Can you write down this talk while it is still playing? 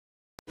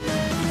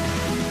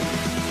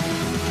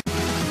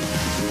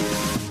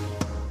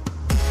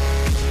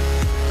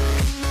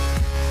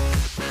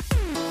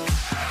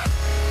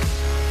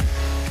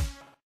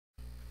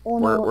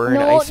we're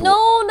in ice.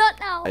 No, not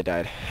now. I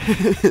died.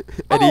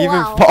 I didn't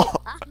even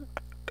fall.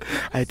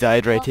 I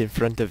died right in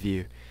front of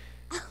you.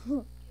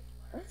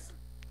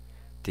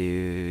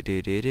 Do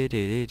do do do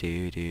do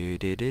do do do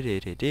do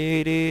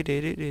do do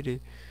do do.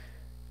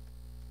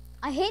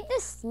 I hate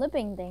this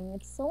slipping thing.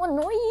 It's so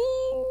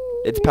annoying.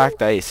 It's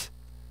packed ice.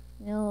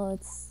 No,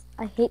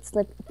 I hate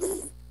slip.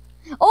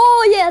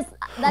 Oh yes,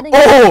 that.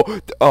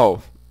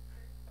 Oh!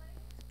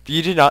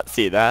 You did not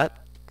see that.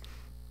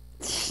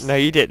 No,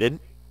 you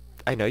didn't.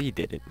 I know you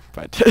didn't,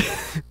 but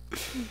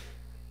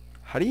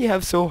how do you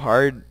have so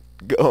hard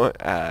go?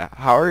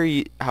 How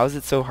is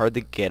it so hard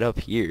to get up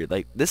here?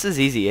 Like, this is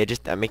easy.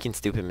 I'm making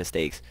stupid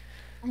mistakes.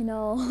 I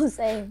know,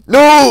 same.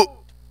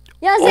 No.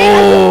 Yeah,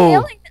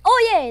 same.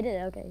 Oh yeah, I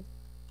did. Okay,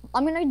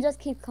 I'm gonna just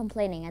keep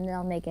complaining and then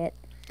I'll make it.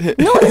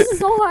 No, this is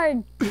so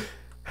hard.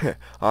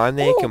 I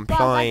may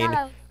complain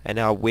and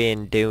I'll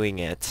win doing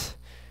it.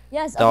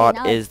 Yes.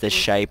 That is the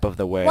shape of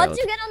the world. Once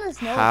you get on the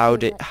snow.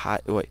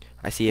 Wait,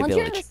 I see a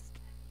village.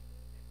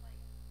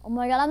 Oh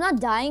my god, I'm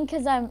not dying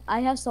because I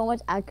have so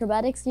much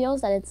acrobatic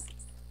skills that it's.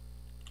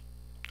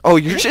 Oh,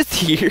 you're just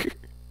here.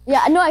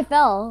 Yeah, no, I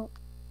fell.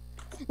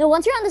 No,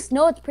 once you're on the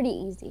snow, it's pretty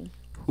easy.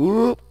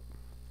 Whoop.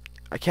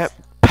 I can't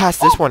pass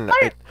this one.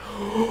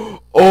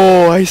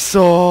 Oh, I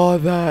saw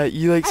that.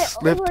 You like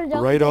slipped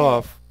right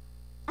off.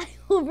 I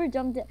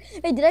overjumped it.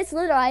 Wait, did I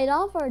slip right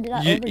off or did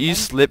I overjump? You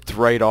slipped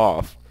right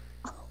off.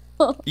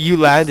 You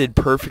landed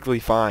perfectly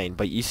fine,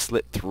 but you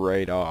slipped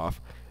right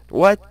off.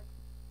 What?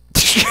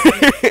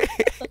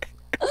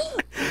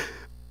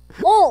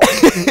 Oh!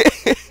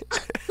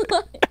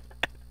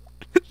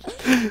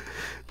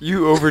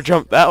 You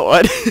overjumped that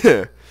one.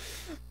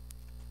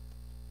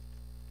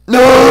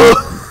 No!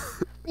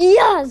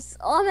 Yes!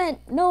 Oh man,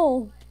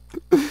 no.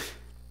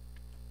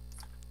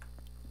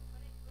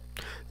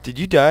 Did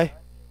you die?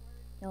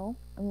 No,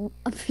 I'm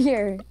up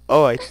here.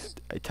 Oh, I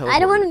teleported. I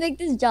don't want to make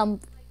this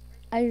jump.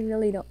 I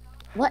really don't.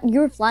 What? You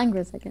were flying for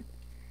a second.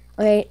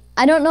 Okay,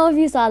 I don't know if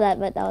you saw that,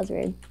 but that was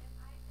weird.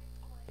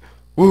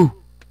 Woo!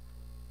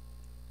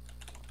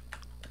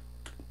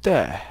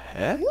 The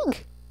heck?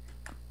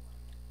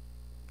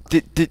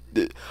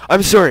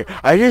 I'm sorry.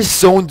 I just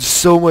zoned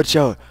so much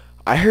out.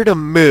 I heard a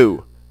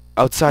moo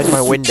outside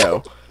my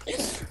window.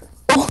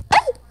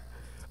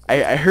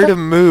 I heard a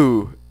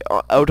moo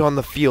out on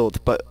the field,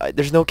 but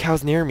there's no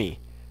cows near me.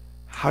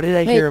 How did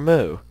I hear a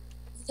moo?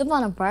 You live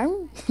on a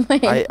farm?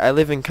 I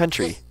live in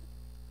country.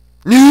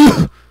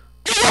 No!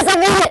 Yes, I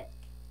made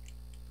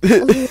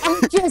it!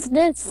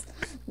 Lumptiousness.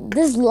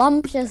 This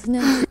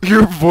lumptiousness.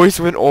 Your voice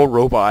went all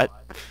robot.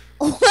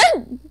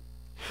 What?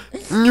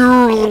 Hey,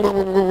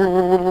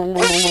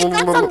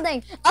 got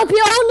something! A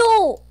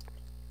piano!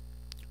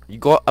 You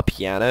got a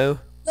piano?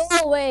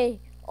 No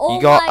way. Oh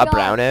you got my a God.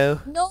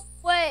 browno? No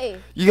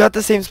way. You got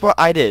the same spot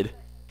I did.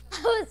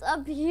 I was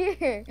up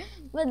here,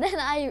 but then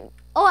I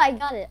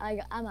got it.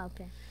 I'm up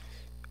here.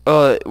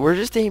 We're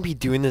just going to be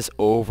doing this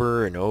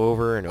over and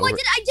over and over. Oh,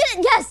 I did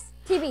it! Yes!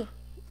 TV.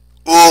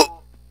 Oh!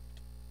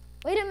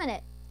 Wait a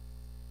minute.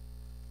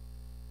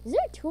 Is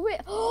there a two-way?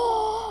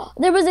 Oh,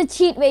 there was a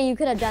cheat way you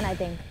could have done, I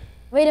think.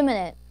 Wait a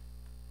minute.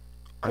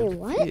 Wait,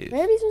 what?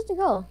 Where are we supposed to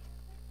go?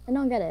 I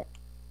don't get it.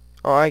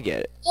 Oh, I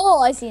get it.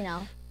 Oh, I see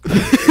now.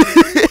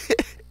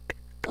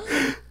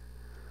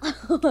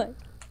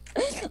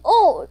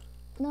 Oh,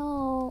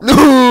 no.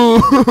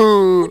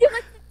 No!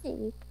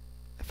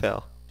 I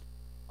fell.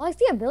 Oh, I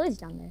see a village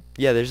down there.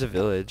 Yeah, there's a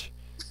village.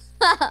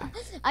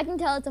 I can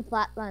tell it's a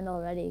flatland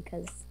already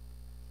because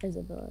there's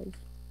a village.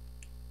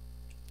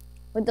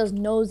 With those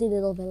nosy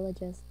little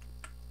villages.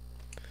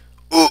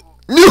 Oh,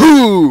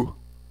 no!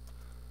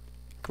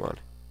 Come on.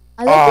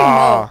 I like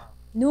your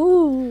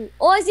no.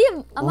 Oh, I see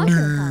a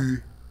mushroom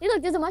crowd. Hey,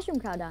 look, there's a mushroom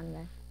crowd down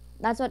there.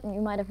 That's what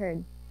you might have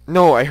heard.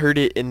 No, I heard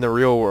it in the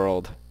real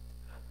world.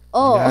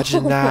 Oh.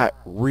 Imagine that.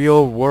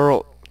 Real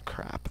world.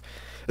 Crap.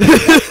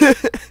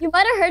 You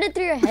might have heard it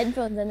through your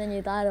headphones and then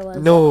you thought it was.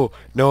 No,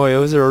 it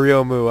was a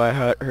real moo. I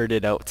heard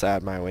it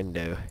outside my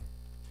window.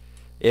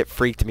 It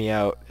freaked me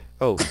out.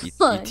 Oh, you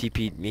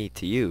TP'd me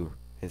to you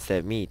instead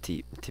of me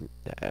to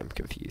I'm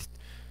confused.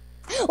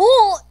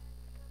 Oh!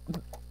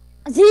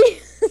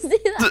 See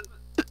that?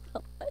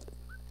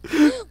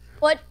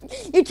 What?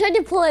 You tried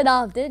to pull it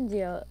off, didn't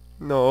you?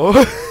 No.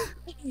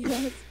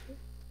 Yes.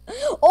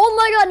 Oh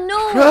my God,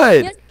 no!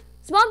 Good. Yes.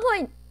 Spawn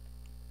point!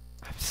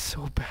 I'm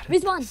so bad at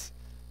Respawn. this.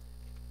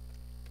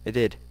 I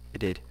did.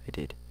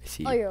 I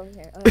see you. Oh, you're over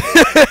here.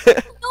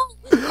 Okay.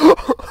 No!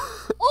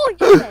 Oh,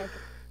 you're there.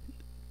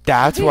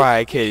 That's why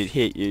I couldn't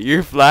hit you.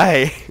 You're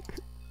flying.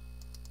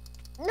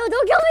 No,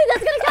 don't kill me.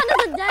 That's gonna count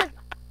as a death.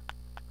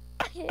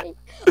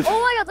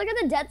 Oh my God, look at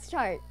the death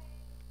chart.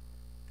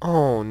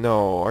 Oh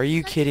no, are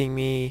you kidding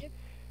me?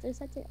 There's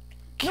such a...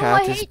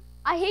 Cactus. No,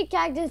 I hate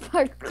cactus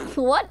parkour.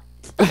 What?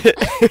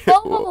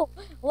 Oh,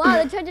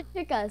 wow, they tried to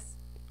trick us.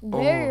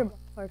 Verybody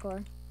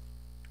parkour.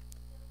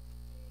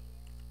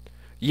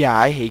 Yeah,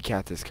 I hate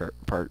cactus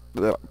parkour.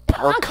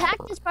 Not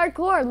cactus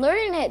parkour.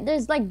 Learn it.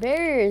 There's like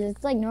barriers.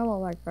 It's like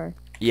normal parkour.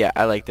 Yeah,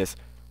 I like this.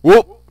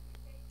 Whoop!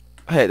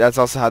 Hey, that's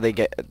also how they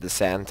get the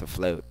sand to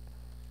float.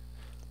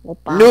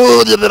 Whoopa.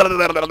 No.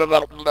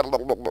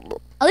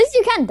 At least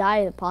you can't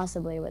die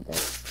possibly with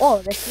this.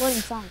 Oh, they're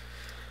floating sand.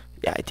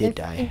 Yeah, I did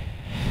die.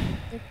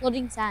 They're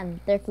floating sand.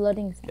 They're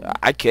floating sand.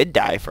 I could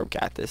die from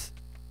cactus.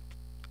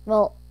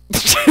 Well,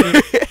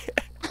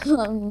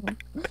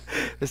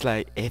 It's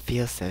like, it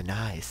feels so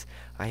nice.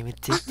 I'm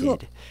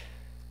addicted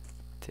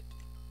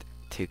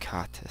to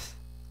cactus.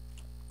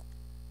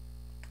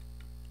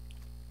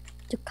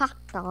 to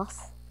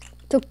cactus.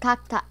 To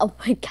cactus. Oh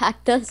my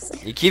cactus.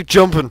 You keep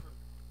jumping.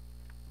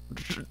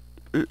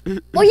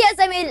 Oh yes,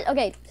 I made it.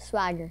 Okay,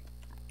 swagger.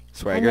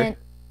 Swagger?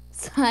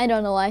 I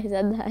don't know why I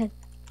said that.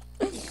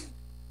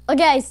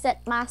 Okay, I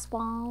set my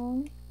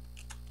spawn.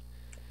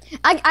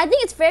 I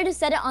think it's fair to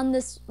set it on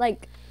this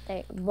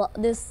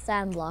this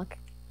sand block.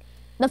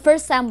 The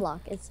first sand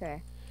block is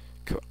fair.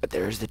 Cool.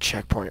 There's the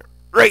checkpoint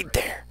right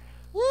there.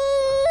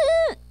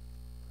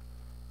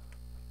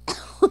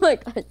 Oh my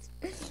god.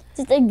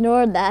 Just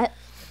ignore that.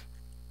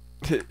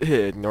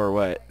 Ignore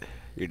what?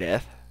 Your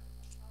death?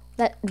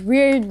 That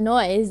weird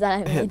noise that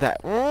I made.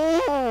 That.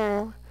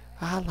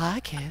 I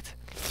like it.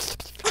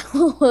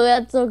 Oh,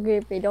 that's so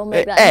creepy. Don't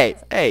make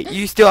that. Hey,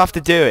 you still have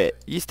to do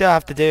it. You still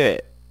have to do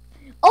it.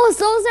 Oh,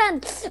 Soul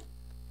Sand!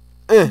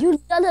 You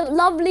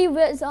lovely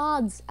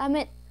wizards. I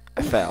mean...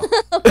 I fell.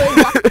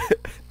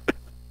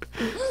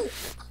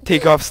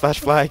 Take off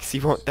 /flags.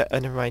 You won't.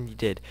 Never mind. You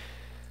did.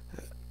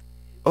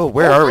 Oh,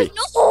 where are we?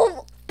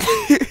 No!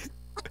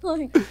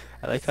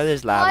 I like how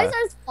there's lava. Why is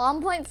our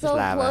spawn point so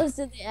lava. close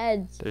to the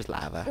edge? There's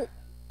lava.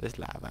 There's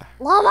lava.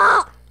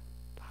 Lava!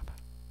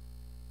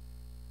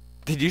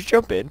 Did you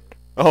jump in?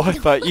 Oh, I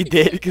thought you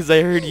did because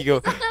I heard you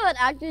go. I would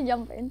actually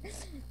jump in.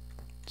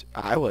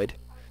 I would.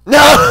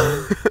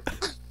 No!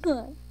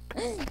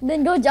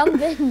 Then go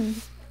jump in.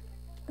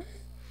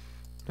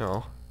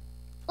 No.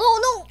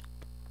 Oh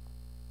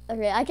no!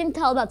 Okay, I can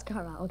tell that's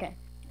karma. Okay.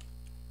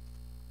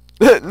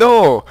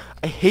 No!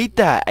 I hate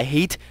that. I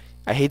hate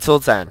soul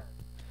sand.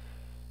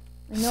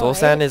 No, Soul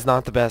sand is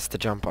not the best to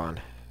jump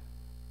on.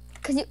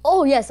 Cause you.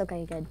 Oh yes.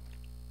 Okay. Good.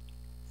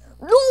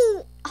 No!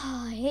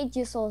 Oh, I hate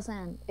you, Soul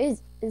Sand.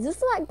 Is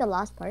this like the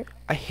last part?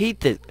 I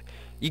hate this.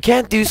 You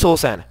can't do soul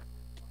sand.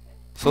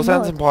 Soul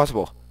sand's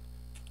impossible.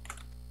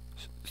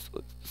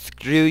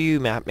 Screw you,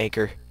 map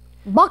maker.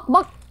 Buck.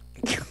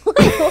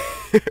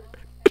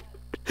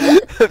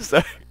 I'm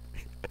sorry.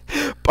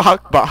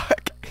 Bok.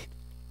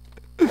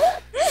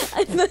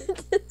 I meant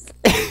to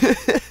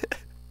say.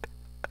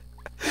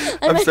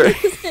 I'm sorry.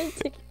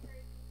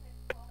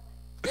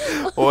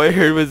 All I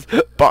heard was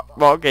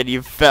bok and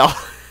you fell.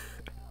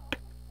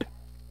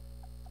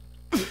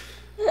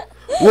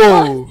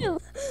 Whoa!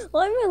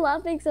 Why am I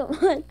laughing so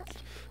much?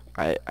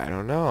 I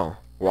don't know.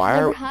 Why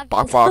are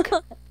bok?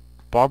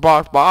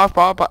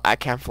 bok? I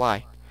can't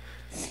fly.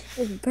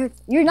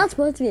 You're not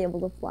supposed to be able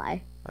to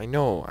fly. I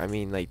know. I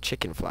mean, like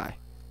chicken fly.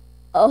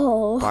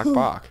 Oh.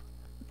 Bok.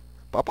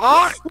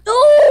 No!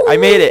 I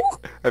made it.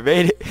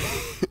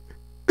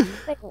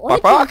 Like,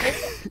 what Bok.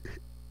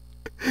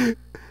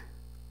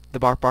 The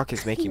bok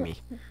is making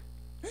me.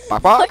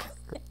 Bok.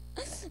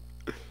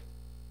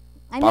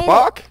 I made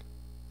Bok.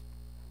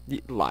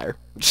 Liar.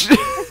 Yes,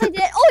 I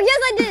did. Oh,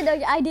 yes, I did.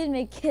 Okay, I did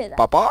make it.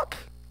 Bok.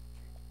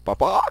 But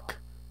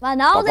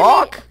now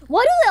Bok.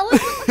 Why do they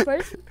always want the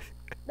first?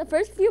 The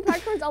first few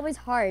parkour is always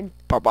hard.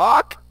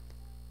 Bok.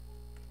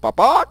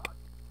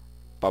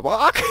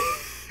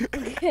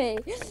 Okay.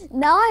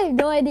 Now I have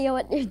no idea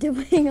what you're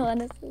doing,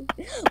 honestly.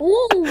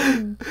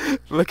 Whoa.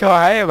 Look how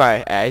high am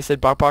I? I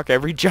said bok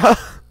every jump.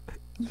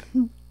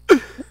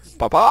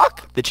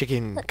 Bok. The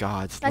chicken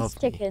gods love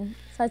me.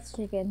 Such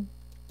chicken.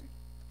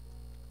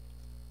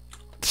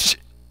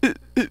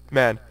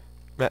 Man,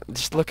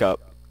 just look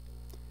up.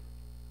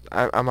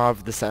 I'm out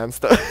of the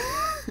sandstone.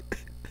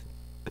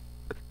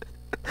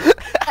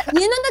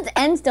 You know that's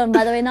endstone,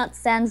 by the way, not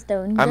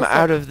sandstone. I'm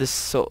out of the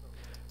soul.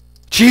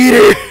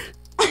 Cheater!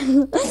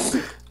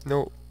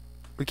 No,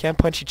 we can't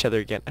punch each other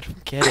again. I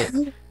don't get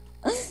it.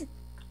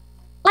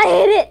 I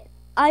hit it.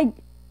 I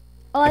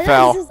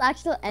fell. This is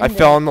actual ending. I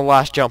fell on the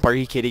last jump. Are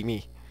you kidding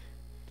me?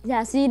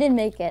 Yeah, so you didn't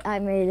make it. I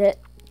made it.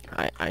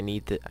 I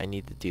need to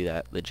do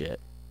that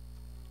legit.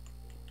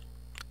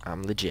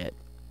 I'm legit.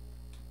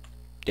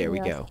 There we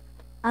go.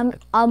 I'm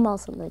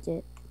also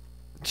legit.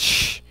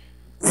 Shh.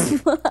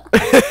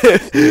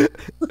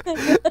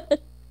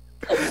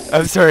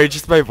 I'm sorry,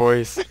 just my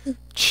voice.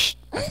 Shh.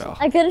 I fell.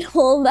 I couldn't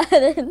hold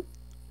that in.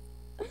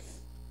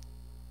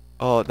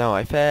 Oh no,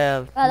 I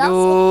fell.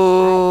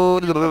 Oh,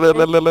 No.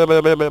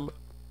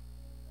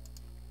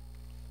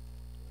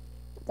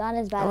 Not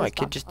as bad Oh, as I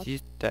could Bob just Bob.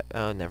 use that.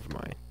 Oh, never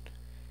mind.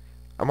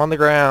 I'm on the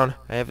ground.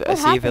 I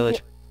see a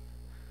village.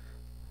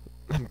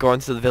 I'm going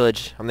to the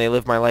village. I'm gonna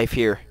live my life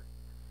here.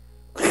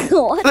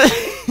 What?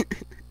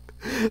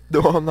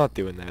 No, I'm not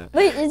doing that.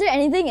 Wait, is there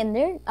anything in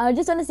there? I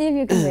just want to see if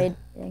you can raid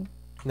anything.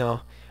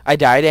 No, I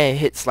died and I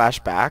hit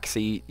 /back, so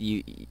you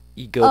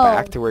go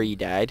back to where you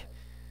died.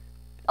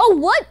 Oh,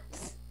 what?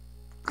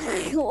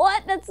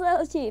 What? That's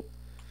so cheap.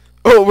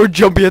 Oh, we're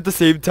jumping at the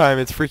same time.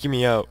 It's freaking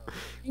me out.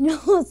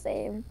 No,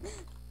 same.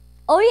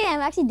 Oh yeah,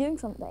 I'm actually doing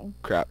something.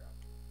 Crap.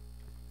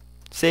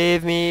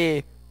 Save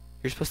me.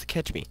 You're supposed to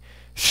catch me.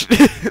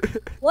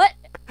 What?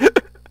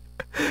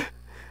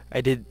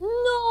 I did. No.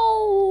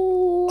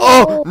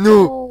 Oh,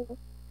 no.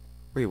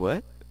 Wait,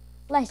 what?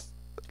 Flash.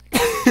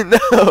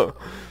 No.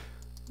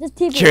 Just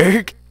TP.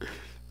 Jerk.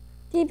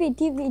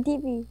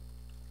 TP.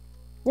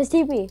 Just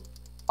TP.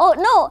 Oh,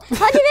 no.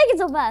 How'd you make it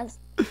so fast?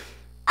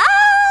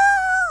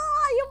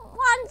 Ah! You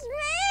punched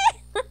me!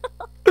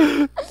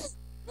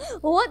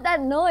 What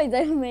that noise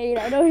I made?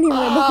 I don't even know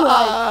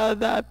Ah,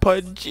 that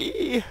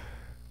punchy.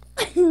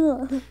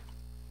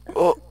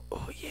 Oh,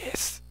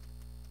 yes.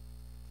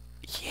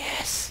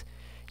 Yes.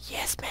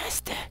 Yes,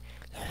 master.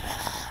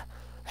 I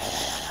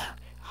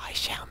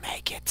shall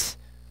make it.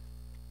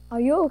 Are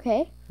you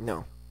okay?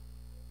 No.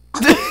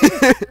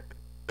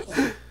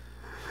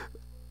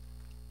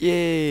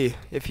 Yay.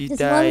 If you Just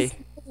die.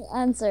 one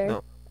answer.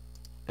 No.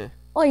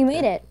 Oh, you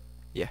made it.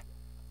 Yeah.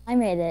 I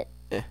made it.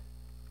 Eh.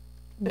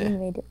 You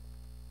made it.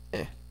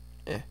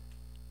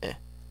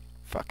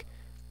 Fuck.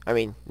 I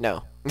mean,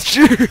 no. I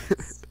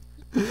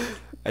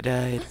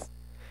died.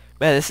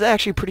 Man, this is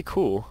actually pretty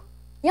cool.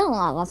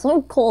 Yeah, that's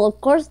so cool. Of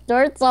course,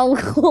 dirt's so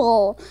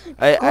cool.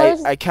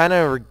 I kind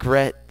of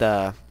regret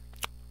the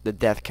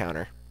death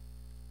counter.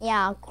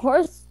 Yeah, of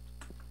course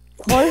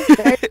dirt's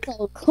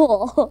so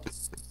cool.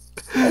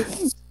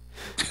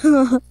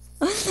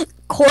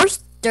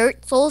 Course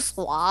dirt so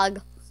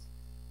swag.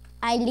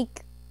 I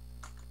leak.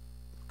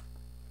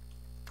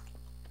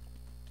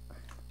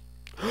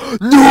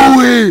 No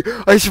way!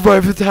 I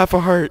survived with half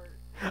a heart.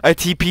 I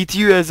TP'd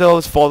you as I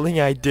was falling.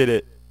 I did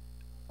it.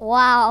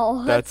 Wow,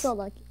 that's That's- so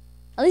lucky.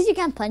 At least you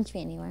can't punch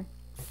me anymore.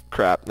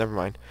 Crap. Never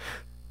mind.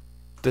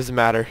 Doesn't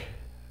matter.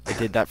 I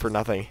did that for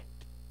nothing.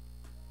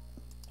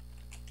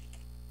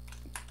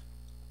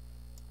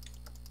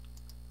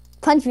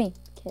 Punch me,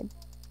 kid.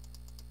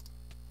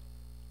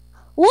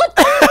 What?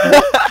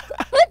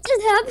 What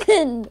just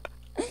happened?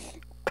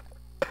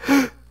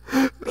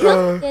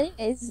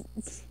 Anyways,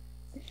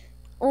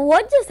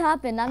 what just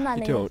happened? I'm not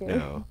I able don't to.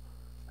 know.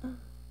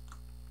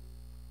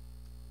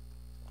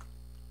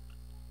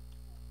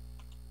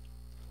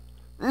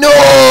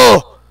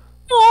 No!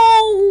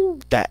 No!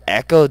 That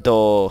echoed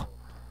though.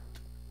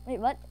 Wait,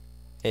 what?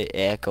 It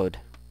echoed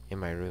in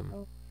my room.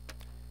 Oh.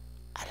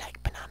 I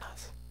like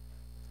bananas.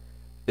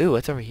 Ooh,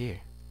 what's over here?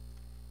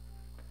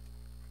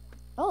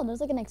 Oh,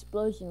 there's like an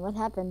explosion. What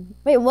happened?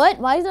 Wait, what?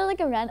 Why is there like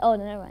a Oh,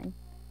 no, never mind.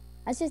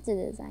 That's just a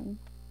design.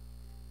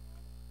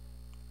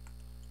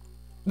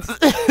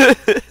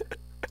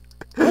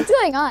 What's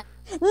going on?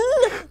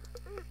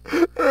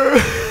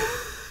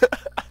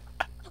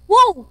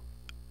 Whoa!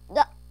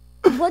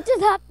 What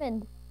just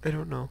happened? I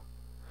don't know.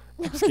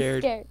 I'm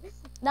scared. That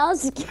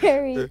was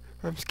scary.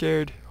 I'm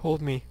scared.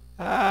 Hold me.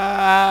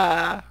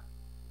 Ah!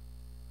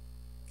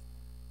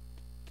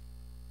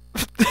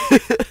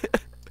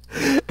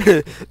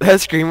 That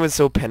scream was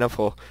so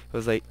pitiful. It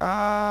was like,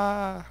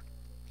 ah.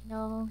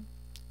 No.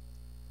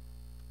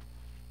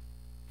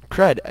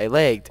 Crud, I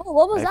lagged. Oh,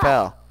 what was I that?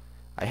 fell.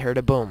 I heard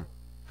a boom.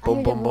 I Boom,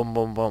 heard a boom, boom,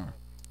 boom, boom.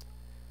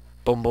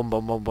 Boom, boom,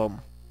 boom, boom,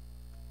 boom.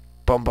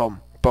 Boom,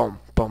 boom, boom,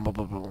 boom, boom,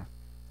 boom, boom.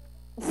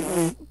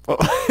 Oh.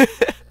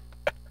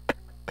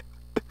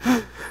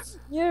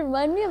 You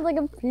remind me of like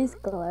a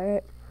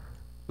preschooler.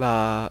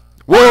 Whoa!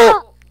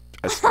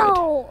 I slid.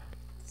 Ow!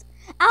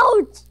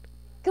 Ouch!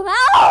 Come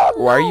out!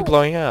 Why are you No!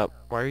 blowing up?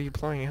 Why are you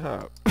blowing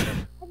up?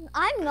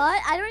 I'm not.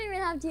 I don't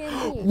even have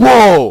TNT.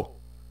 Whoa!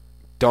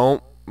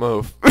 Don't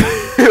move.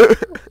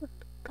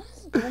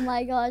 Oh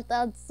my gosh,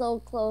 that's so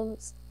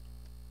close.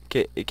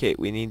 Okay,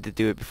 we need to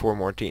do it before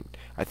Mortine.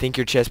 I think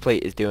your chest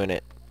plate is doing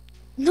it.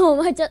 No,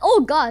 my chest.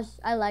 Oh gosh,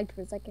 I lagged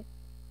for a second.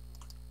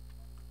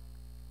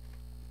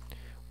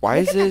 Why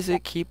Look at does that.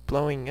 it keep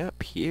blowing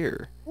up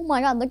here? Oh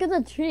my god, look at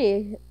the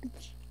tree.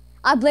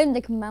 I blame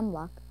the command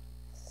block.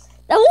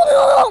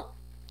 Oh,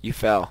 You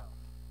fell.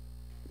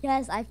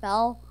 yes, I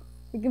fell.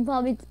 You can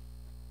probably.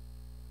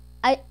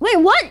 Wait,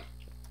 what?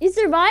 You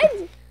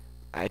survived?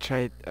 I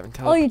tried. I'm Oh,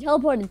 telling. you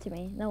teleported to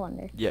me. No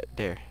wonder. Yeah,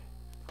 there.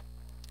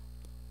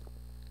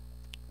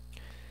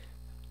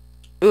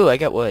 Ooh, I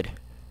got wood.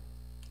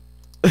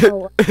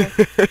 Oh,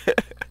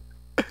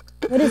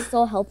 wood is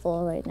so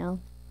helpful right now.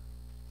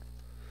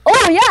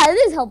 Oh yeah, it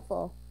is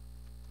helpful.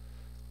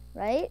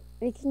 Right?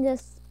 We can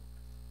just.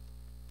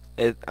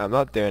 I'm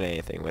not doing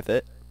anything with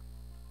it.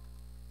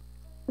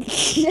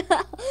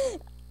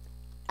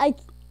 I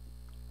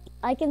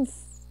can.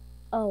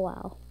 Oh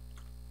wow.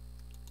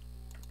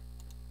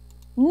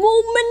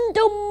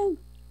 Momentum.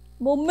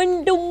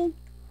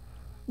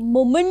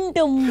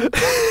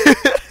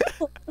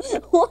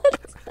 What?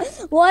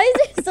 Why is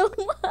it so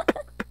much?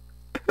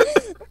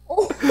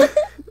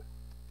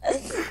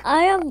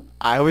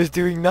 I was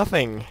doing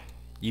nothing.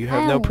 You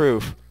have no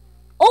proof.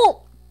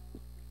 Oh.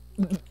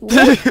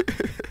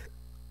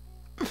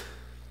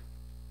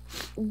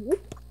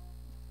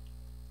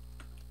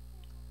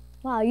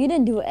 Wow, you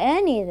didn't do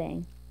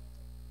anything.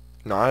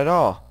 Not at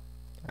all.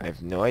 I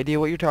have no idea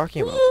what you're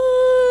talking about.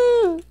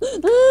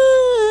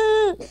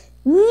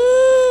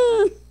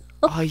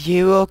 Are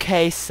you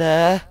okay,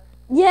 sir?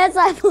 Yes,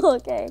 I'm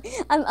okay.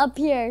 I'm up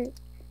here.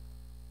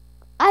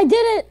 I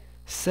did it.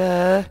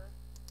 Sir,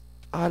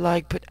 I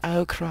like but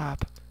oh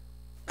crap.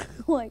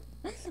 Like,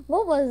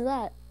 what was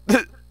that?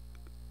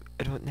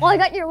 I don't know. Oh, I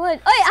got your wood.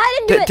 Oh, I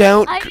didn't do it.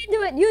 Don't. I didn't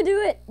do it. You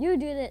do it. You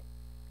did it.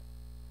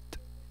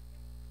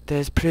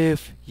 There's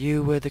proof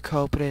you were the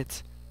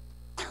culprit.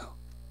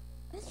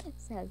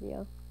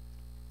 Savio.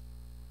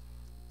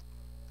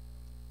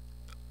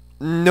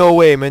 No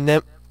way,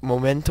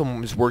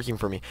 momentum is working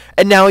for me.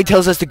 And now he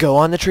tells us to go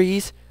on the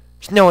trees?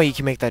 There's no way you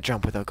can make that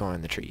jump without going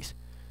on the trees.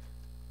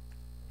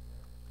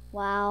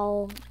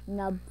 Wow.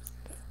 Nub.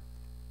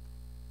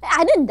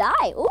 I didn't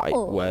die. Ooh.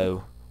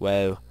 Whoa,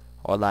 whoa.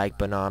 I like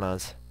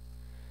bananas.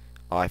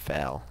 I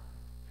fell.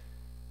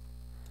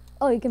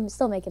 Oh, you can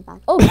still make it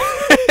back. Oh.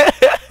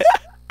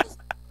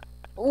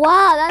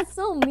 Wow, that's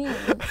so mean.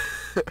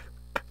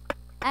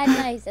 And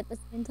nice at the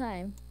same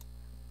time.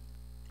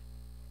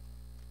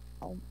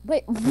 Oh,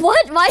 wait,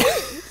 what? Why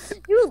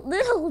you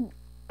little...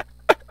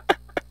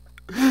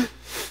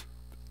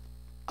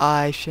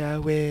 I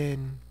shall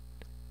win.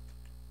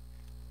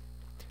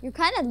 You're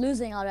kind of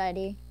losing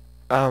already.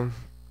 On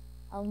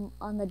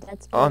On the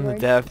death the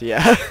death,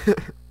 yeah.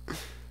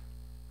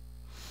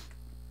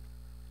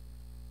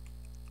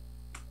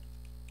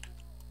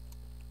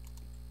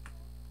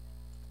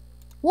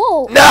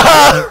 Whoa!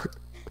 No!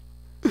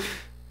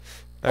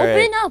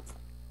 Open up!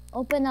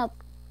 Open up.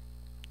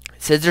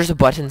 It says there's a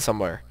button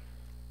somewhere.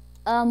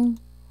 Found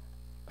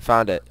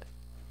it.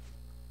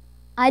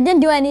 I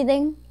didn't do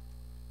anything.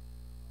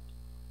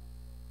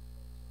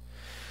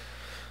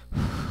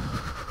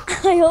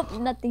 I hope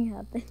nothing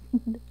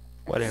happened.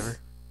 Whatever.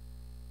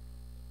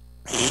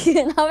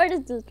 Now we're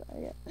just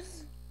destroying it.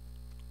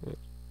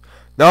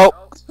 No.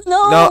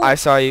 No! No, I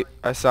saw you.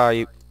 I saw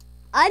you.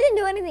 I didn't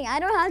do anything. I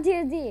don't have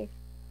TNT.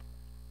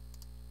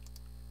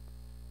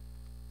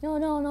 No,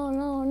 no, no,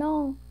 no,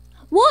 no.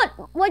 What?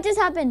 What just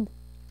happened?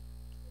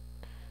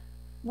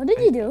 What did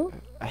you do?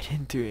 I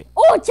didn't do it.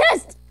 Oh,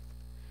 chest!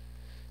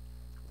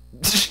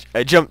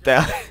 I jumped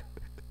down.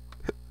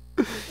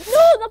 No,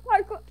 the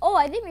parkour. Oh,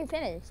 I think we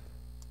finished.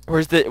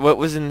 What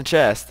was in the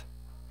chest?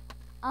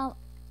 Oh,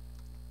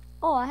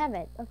 I have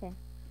it. Okay.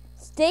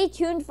 Stay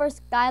tuned for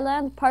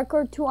Skyland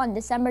Parkour 2 on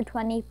December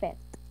 25th.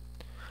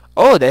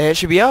 Oh, then it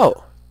should be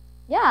out.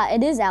 Yeah,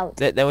 it is out.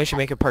 Then we should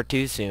make a part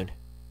 2 soon.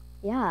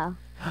 Yeah.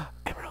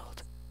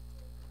 Emerald.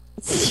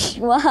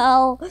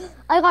 Wow.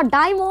 I got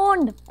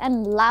diamond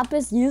and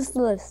lapis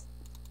useless.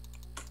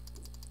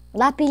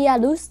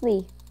 Lapia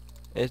loosely.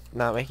 It's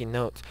not making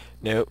notes.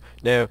 No,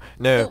 no,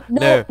 no, no.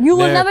 No, you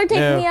will no, never take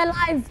no. me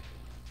alive.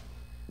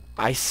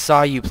 I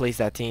saw you place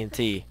that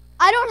TNT.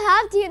 I don't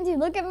have TNT.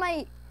 Look at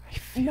my I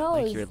feel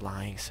nose. like you're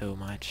lying so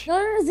much. No,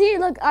 no, no, see,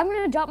 look, I'm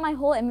gonna drop my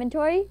whole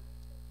inventory.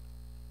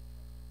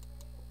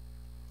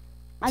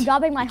 I'm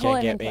dropping my You whole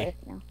can't get inventory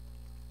me. now.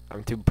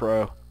 I'm too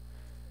pro.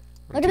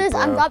 Look at this,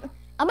 I'm dropping.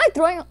 Am I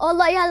throwing? Oh,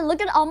 like, yeah,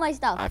 look at all my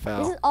stuff. I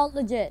fell. This is all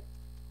legit.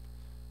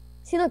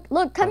 See,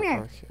 look, come here.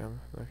 Okay,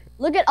 okay.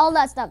 Look at all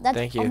that stuff. That's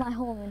Thank all you. my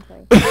whole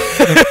inventory.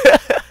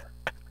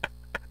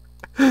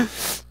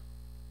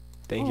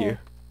 Thank Oh. you.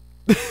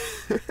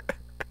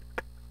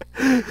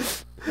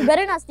 You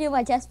better not steal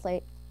my chest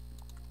plate.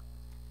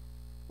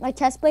 My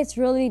chest plate's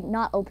really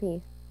not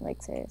OP.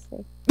 Like,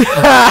 seriously.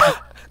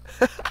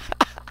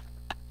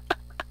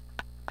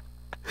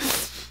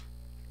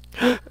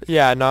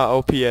 Yeah, not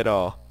OP at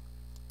all.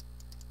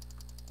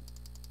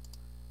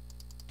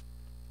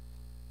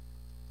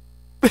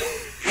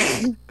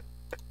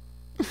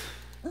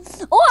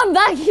 Oh, I'm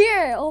back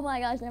here. Oh my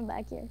gosh, I'm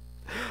back here.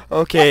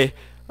 Okay.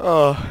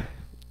 Oh.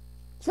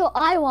 So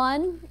I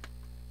won.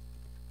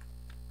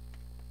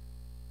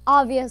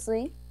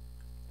 Obviously.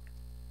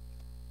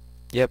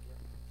 Yep.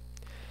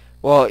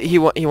 Well, he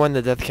won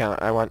the death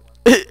count. I won.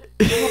 He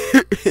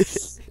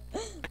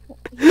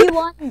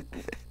won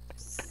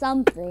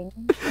something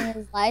in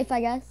his life, I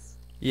guess.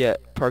 Yeah,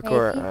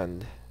 parkour Maybe.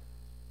 and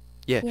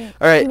yeah. Yeah.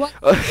 All right.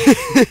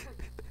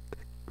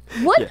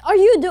 He What Yeah. are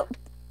you doing?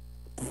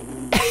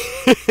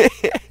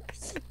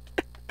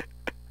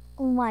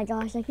 Oh my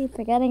gosh, I keep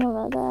forgetting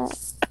about that.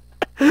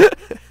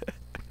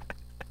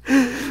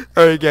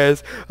 All right,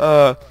 guys.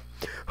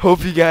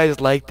 Hope you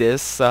guys like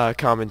this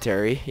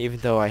commentary, even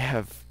though I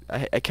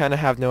kind of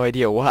have no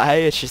idea why.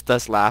 It's just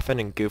us laughing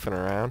and goofing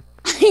around.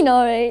 I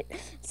know, right?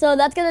 So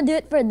that's gonna do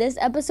it for this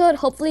episode.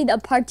 Hopefully, the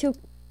part 2.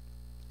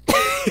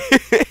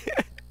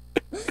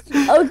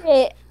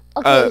 Okay.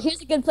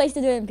 Here's a good place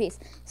to do it in peace.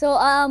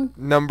 So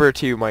Number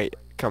 2 might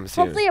come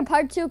soon. hopefully a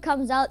part 2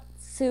 comes out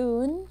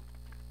soon.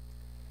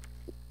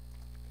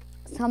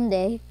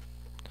 Someday.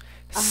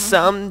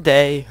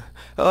 Someday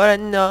or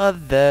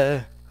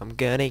another, I'm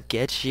gonna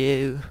get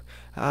you.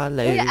 Oh,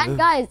 yeah, and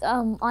guys,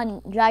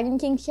 on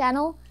DragonKing's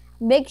channel,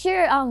 make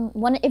sure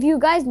if you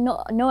guys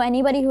know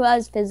anybody who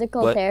has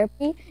physical What?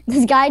 therapy,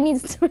 this guy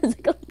needs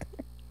physical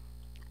therapy.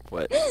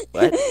 What?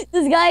 What?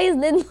 This guy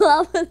is in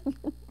love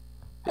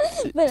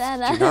with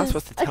bananas. You're not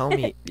supposed to tell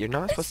me. You're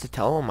not supposed to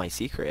tell him my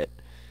secret.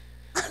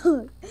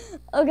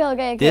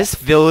 Okay. This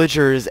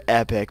villager is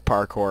epic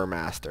parkour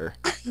master.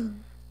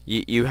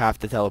 You have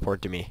to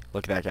teleport to me.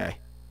 Look at that guy.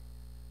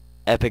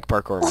 Epic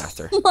parkour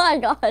master. Oh my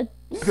god.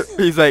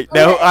 He's like,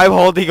 no, I'm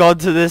holding on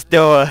to this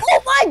door.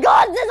 Oh my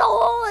god, there's a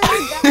hole in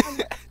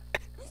the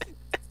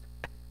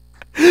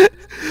ground.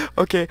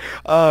 Okay,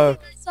 So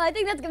I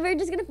think we're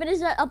just gonna finish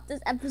up this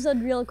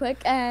episode real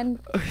quick and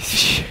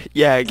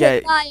yeah,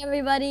 okay. bye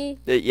everybody.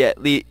 Yeah,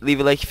 leave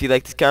a like if you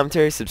like this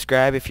commentary,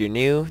 subscribe if you're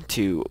new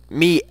to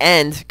me,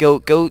 and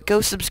go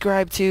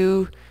subscribe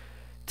to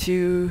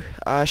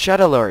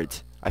Shadow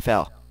Lords. I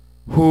fell.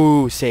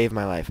 Who saved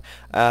my life?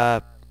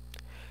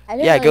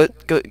 Yeah,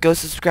 go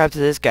subscribe to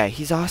this guy.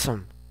 He's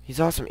awesome. He's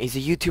awesome. He's a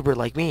YouTuber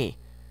like me,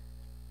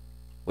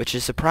 which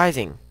is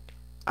surprising.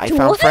 I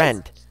found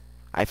friend.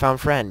 I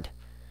found friend.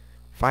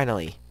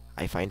 Finally,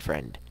 I find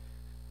friend.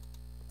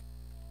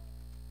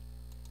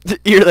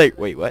 You're like,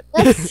 wait, what?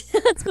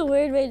 That's a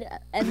weird way to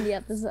end the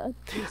episode.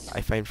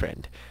 I find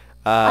friend.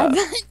 I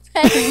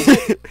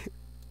find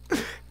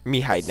friend.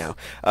 Me hide now.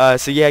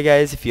 So yeah,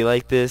 guys, if you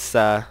like this,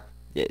 yeah,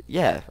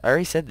 I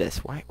already said this.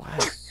 Why?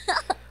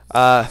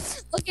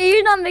 Okay,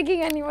 you're not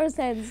making any more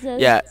sense.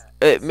 Yeah,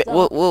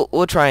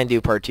 we'll try and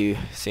do part 2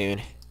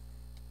 soon.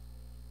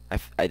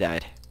 I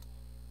died.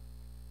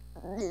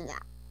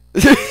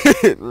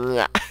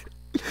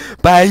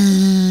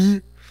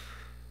 Bye.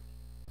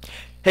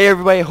 Hey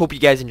everybody, I hope you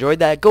guys enjoyed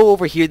that. Go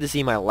over here to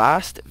see my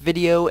last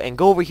video, and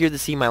go over here to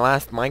see my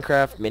last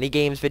Minecraft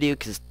minigames video,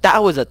 because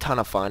that was a ton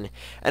of fun.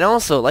 And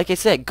also, like I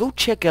said, go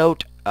check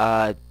out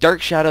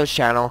Dark Shadow's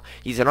channel.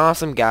 He's an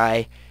awesome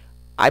guy.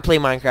 I play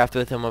Minecraft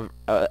with him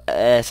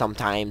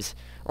sometimes.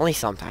 Only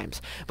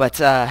sometimes. But,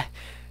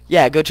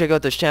 yeah, go check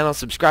out this channel,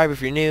 subscribe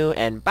if you're new,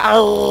 and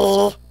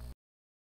bye!